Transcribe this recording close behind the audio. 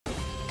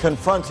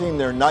Confronting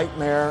their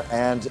nightmare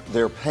and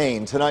their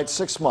pain. Tonight,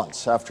 6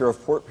 months after a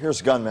Fort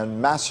Pierce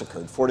gunman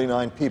massacred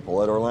 49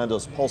 people at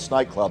Orlando's Pulse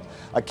Nightclub.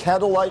 A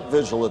candlelight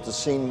vigil at the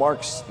scene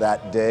marks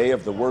that day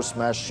of the worst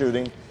mass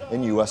shooting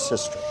in U.S.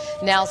 history.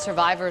 Now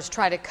survivors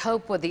try to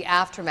cope with the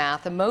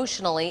aftermath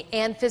emotionally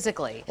and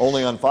physically.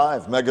 Only on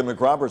 5, Megan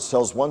McRoberts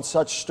tells one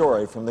such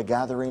story from the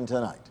gathering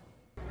tonight.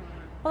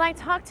 Well, I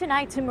talked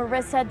tonight to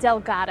Marissa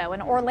Delgado,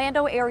 an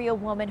Orlando area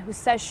woman who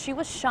says she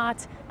was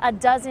shot a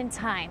dozen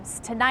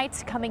times.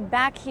 Tonight, coming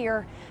back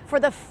here for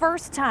the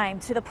first time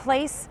to the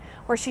place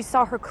where she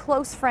saw her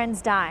close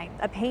friends die.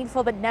 A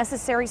painful but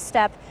necessary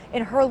step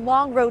in her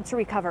long road to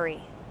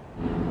recovery.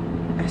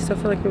 I still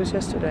feel like it was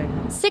yesterday.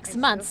 6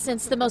 months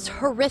since the most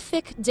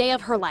horrific day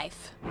of her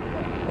life.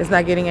 It's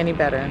not getting any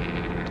better.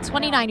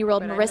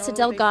 29-year-old Marissa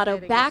Delgado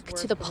back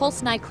to the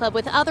Pulse Nightclub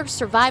with other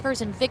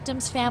survivors and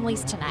victims'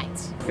 families tonight.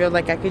 I feel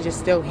like I could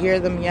just still hear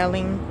them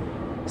yelling,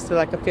 still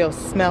I could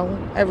smell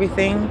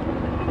everything.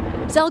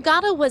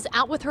 Delgado was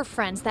out with her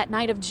friends that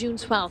night of June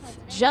 12th.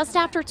 Just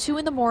after 2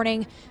 in the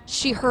morning,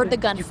 she heard the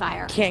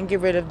gunfire. Can't get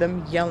rid of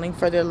them yelling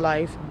for their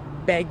life,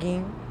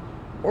 begging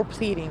or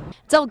pleading.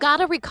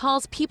 Delgado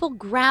recalls people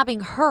grabbing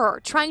her,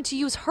 trying to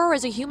use her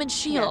as a human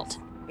shield.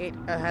 Yes. It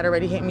had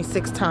already hit me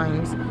 6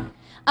 times.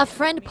 A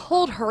friend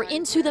pulled her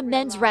into the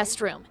men's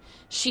restroom.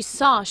 She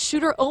saw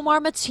shooter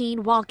Omar Mateen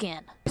walk in.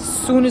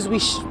 As soon as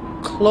we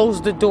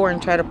closed the door and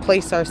tried to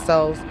place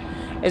ourselves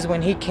is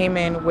when he came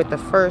in with the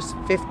first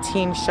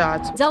 15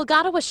 shots.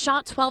 Delgado was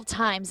shot 12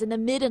 times in the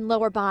mid and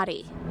lower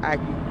body. I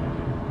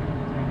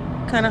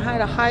kind of had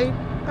to hide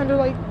under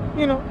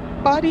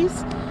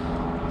bodies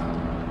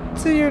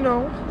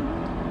to,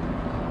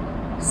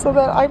 so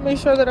that I made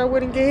sure that I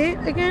wouldn't get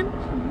hit again.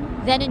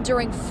 Then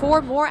enduring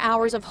 4 more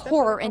hours of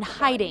horror and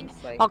hiding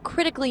while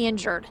critically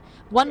injured.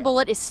 1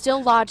 bullet is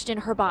still lodged in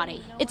her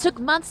body. It took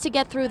months to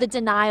get through the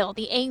denial,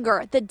 the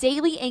anger, the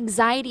daily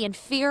anxiety and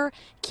fear,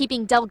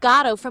 keeping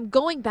Delgado from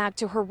going back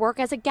to her work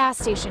as a gas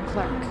station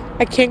clerk.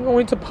 I can't go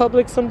into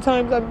public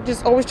sometimes. I'm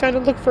just always trying to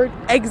look for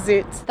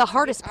exits. The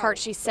hardest part,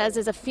 she says,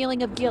 is a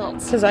feeling of guilt.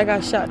 Because I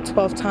got shot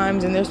 12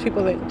 times and there's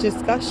people that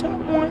just got shot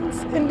once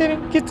and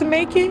didn't get to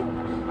make it.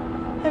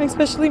 And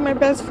especially my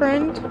best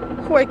friend,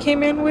 who I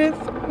came in with,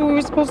 who we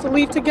were supposed to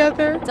leave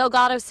together.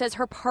 Delgado says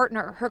her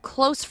partner, her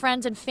close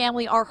friends and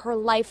family are her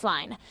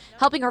lifeline,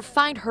 helping her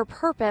find her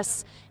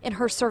purpose in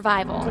her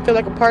survival. I feel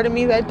like a part of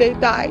me that day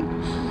died.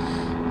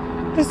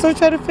 I still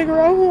try to figure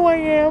out who I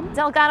am.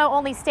 Delgado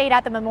only stayed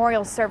at the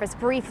memorial service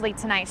briefly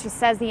tonight. She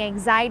says the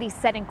anxiety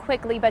set in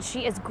quickly, but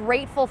she is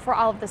grateful for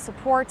all of the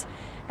support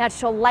that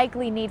she'll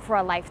likely need for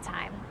a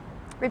lifetime.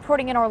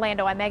 Reporting in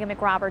Orlando, I'm Megan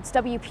McRoberts,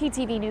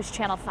 WPTV News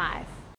Channel 5.